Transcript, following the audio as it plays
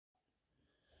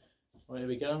Right, here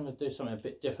we go. I'm going to do something a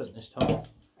bit different this time.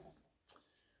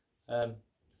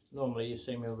 Normally you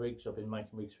see me on rigs, I've been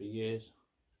making rigs for years.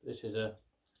 This is a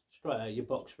straight out of your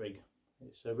box rig.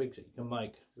 It's a rig that you can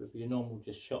make with your normal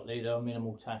just shot leader,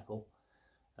 minimal tackle.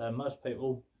 Most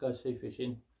people go sea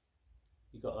fishing,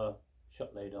 you've got a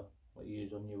shot leader, what you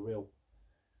use on your reel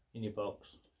in your box.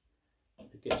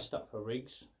 If you get stuck for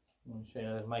rigs, I'm going to show you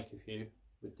how to make a few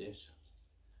with this.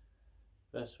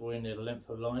 First of all, you need a length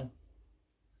of line.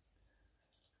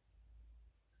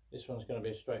 This one's going to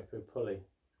be a straight through pulley.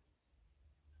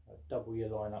 Double your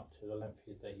line up to the length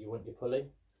that you want your pulley.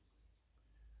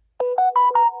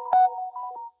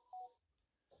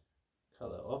 Cut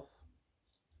that off.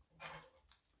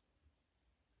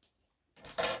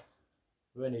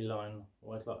 With any line,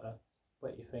 always like to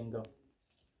wet your finger,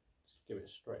 just give it a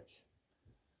stretch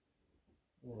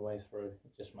all the way through.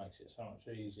 It just makes it so much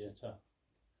easier to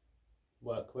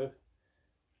work with.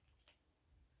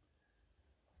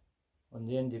 On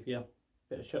the end of your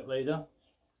bit of shot leader,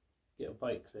 get a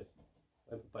bait clip,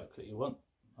 whatever bait clip you want.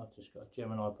 I've just got a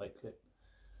Gemini bait clip,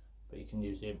 but you can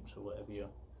use imps or whatever you've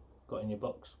got in your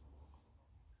box.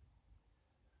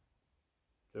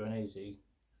 Do an easy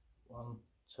 1,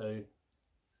 2,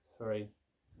 3,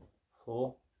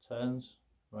 4 turns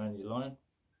around your line.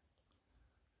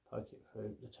 Poke it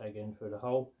through the tag end through the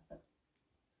hole.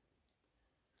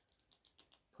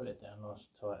 Pull it down nice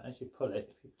and tight. As you pull it,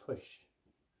 if you push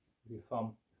with your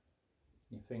thumb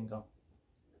and your finger,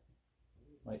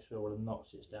 make sure all the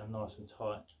knots sits down nice and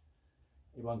tight.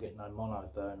 You won't get no mono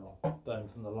burn or burn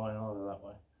from the line either that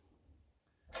way.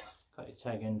 Cut your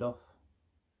tag end off.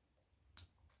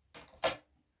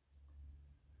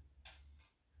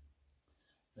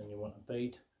 Then you want a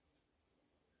bead.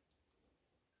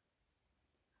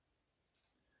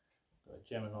 Got a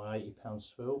Gemini 80-pound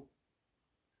swivel.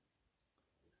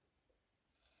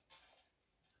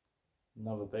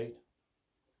 Another bead.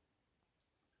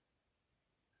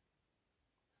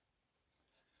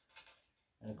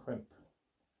 And a crimp.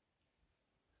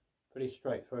 Pretty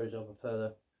straight throws. I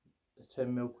prefer the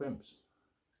 10mm crimps.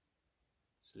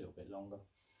 It's a little bit longer.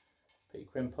 Put your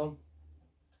crimp on.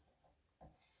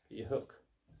 Put your hook.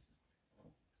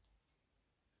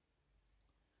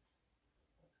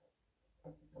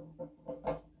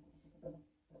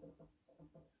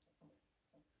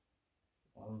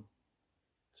 One,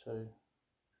 2,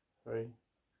 3,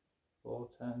 4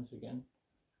 turns again.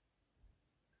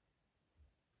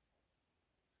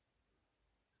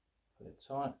 Put it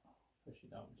tight, push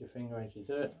it up with your finger as you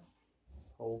do it.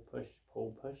 Pull, push,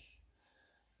 pull, push.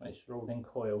 Make sure all them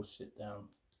coils sit down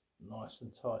nice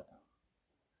and tight.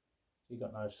 So you've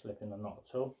got no slip in the knot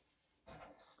at all.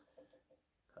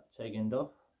 Cut tag end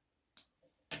off.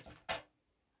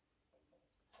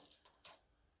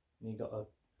 And you've got a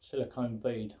silicone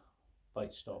bead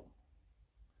bait stop.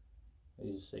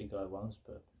 These are Seaglow ones,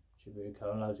 but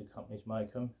Chibuco and loads of companies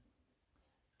make them.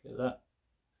 Get that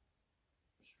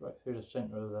straight through the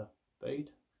centre of the bead.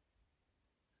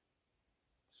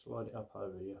 Slide it up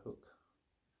over your hook.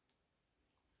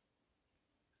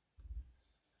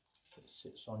 So it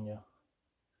sits on your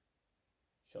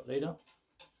shot leader.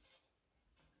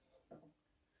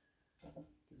 Get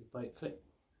your bait clip.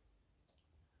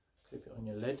 Clip it on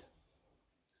your lead.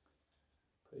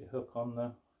 Put your hook on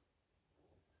the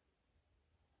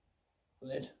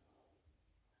lid.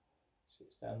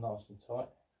 Sits down nice and tight.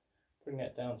 Bring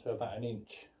that down to about 1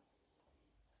 inch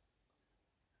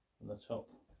on the top.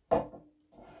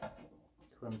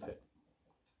 Crimp it.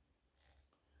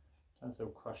 Don't have to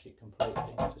crush it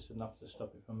completely, just enough to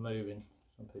stop it from moving.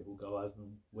 Some people go over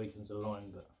and weakens the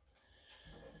line, but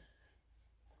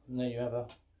and there you have a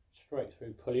straight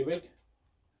through pulley rig.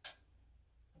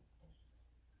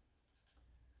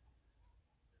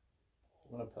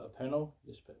 You want to put a panel,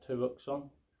 just put 2 hooks on.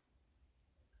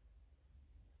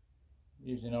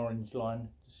 Using orange line,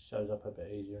 just shows up a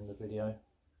bit easier in the video.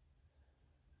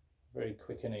 Very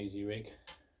quick and easy rig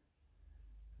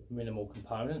with minimal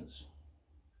components.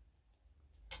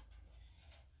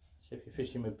 So if you're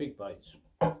fishing with big baits,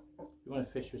 if you want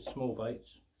to fish with small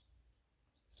baits,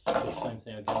 do the same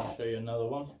thing again. I'll show you another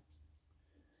one.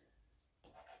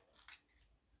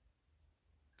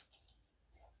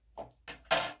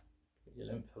 Get your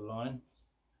length of line.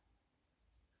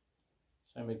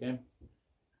 Same again.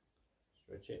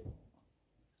 Stretch it.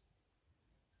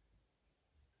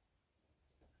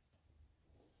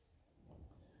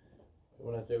 What you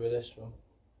want to do with this one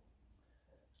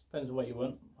depends on what you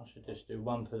want. I should just do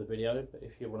 1 for the video, but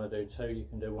if you want to do 2, you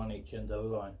can do 1 each end of the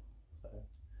line. So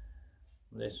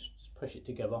let's just push it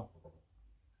together.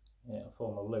 It'll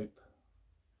form a loop.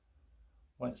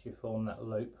 Once you form that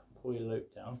loop, pull your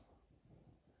loop down,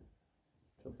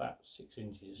 about 6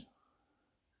 inches.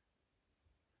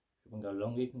 If you can go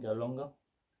longer, you can go longer.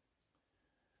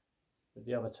 With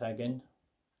the other tag end,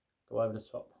 go over the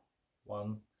top,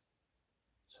 1,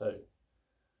 2.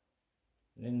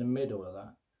 And in the middle of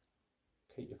that,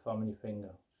 keep your thumb and your finger,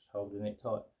 just holding it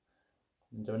tight.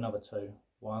 And do another 2,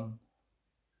 1,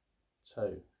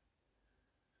 2.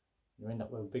 You end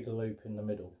up with a bigger loop in the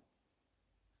middle.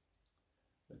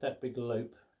 With that bigger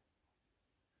loop,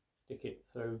 stick it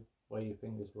through where your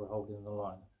fingers were holding the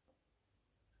line.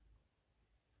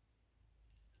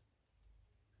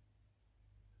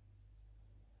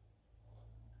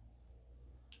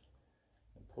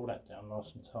 And pull that down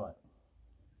nice and tight.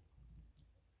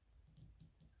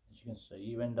 As you can see,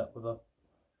 you end up with a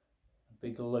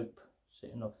bigger loop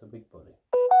sitting off the big body.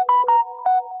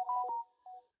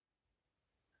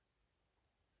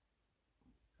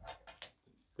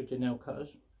 With your nail cutters,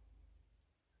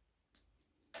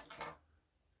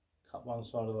 cut one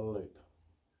side of the loop,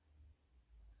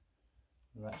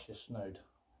 and that's your snood.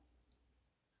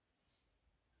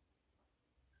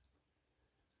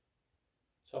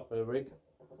 Top of the rig,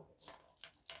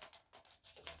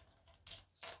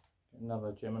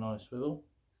 another Gemini swivel.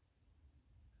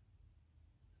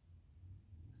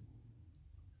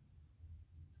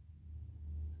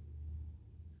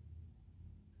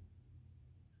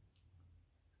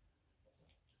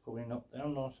 Pull your knot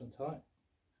down nice and tight.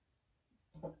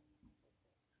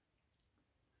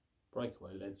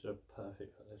 Breakaway leads are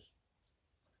perfect for this.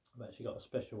 I've actually got a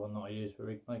special one that I use for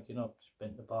rig making. I've just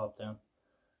bent the barb down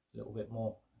a little bit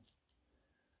more.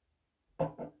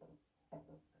 Okay,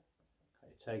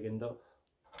 tag end off.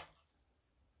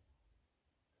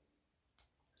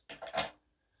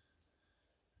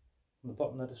 On the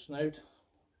bottom of the snood,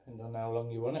 depending on how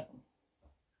long you want it,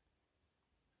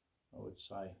 I would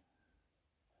say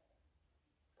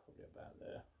probably about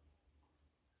there.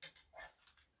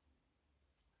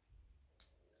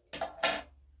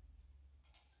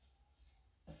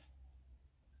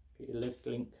 Get your lead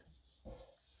link.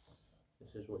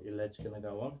 This is what your lead's going to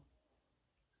go on.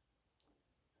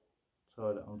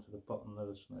 Tie that onto the bottom of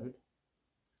the snood.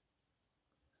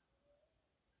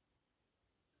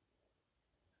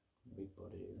 Big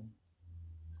body even.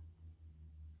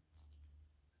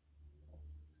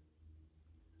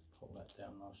 Pull that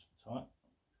down nice and tight,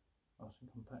 nice and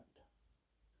compact.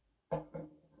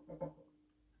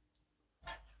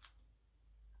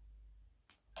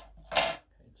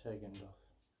 Okay, tag end off.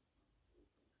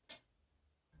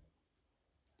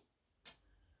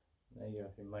 There you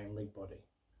have your main rig body.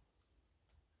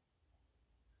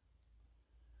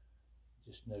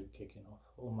 Just snood kicking off,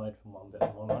 all made from one bit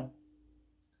of mono.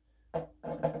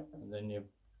 And then your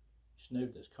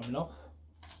snood that's coming off.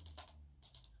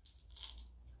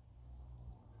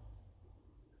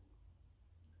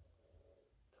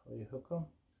 Tie your hook on.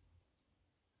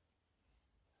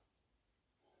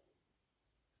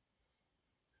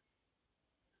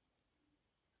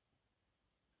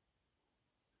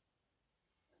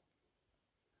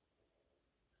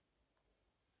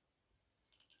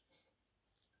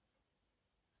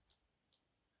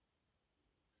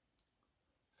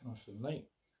 Nice and neat.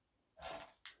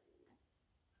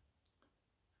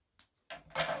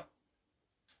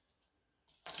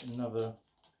 Another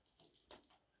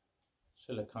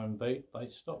silicone bead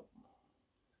bait stop.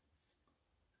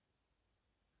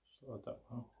 Slide that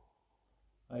one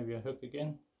over your hook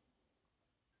again.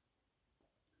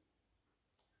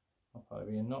 Up over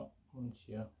your knot once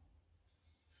it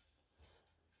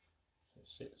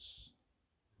sits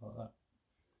like that.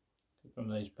 Keep them,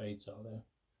 these beads are there.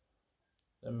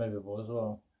 They're movable as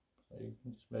well, so you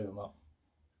can just move them up.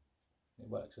 It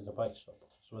works as a bait stop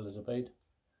as well as a bead.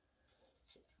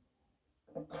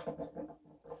 So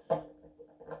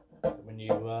when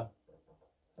you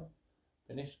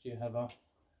finished, you have a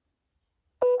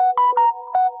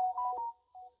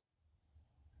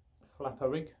flapper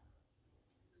rig,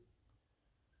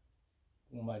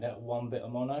 all made out of one bit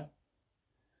of mono.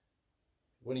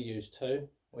 When you use two,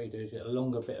 what you do is get a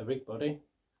longer bit of rig body,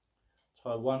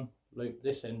 tie one loop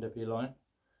this end of your line,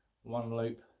 one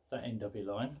loop that end of your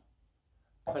line,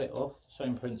 cut it off,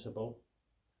 same principle,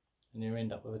 and you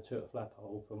end up with a 2-foot flapper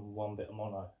hole from one bit of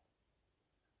mono.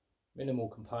 Minimal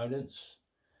components,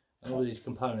 and all these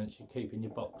components you keep in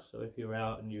your box, so if you're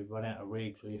out and you run out of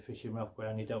rigs or you're fishing rough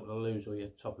ground, you don't want to lose all your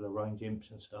top of the range imps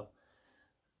and stuff.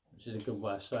 This is a good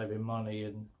way of saving money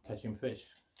and catching fish.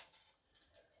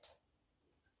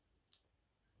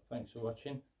 Thanks for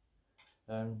watching.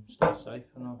 Stay safe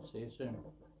and I'll see you soon.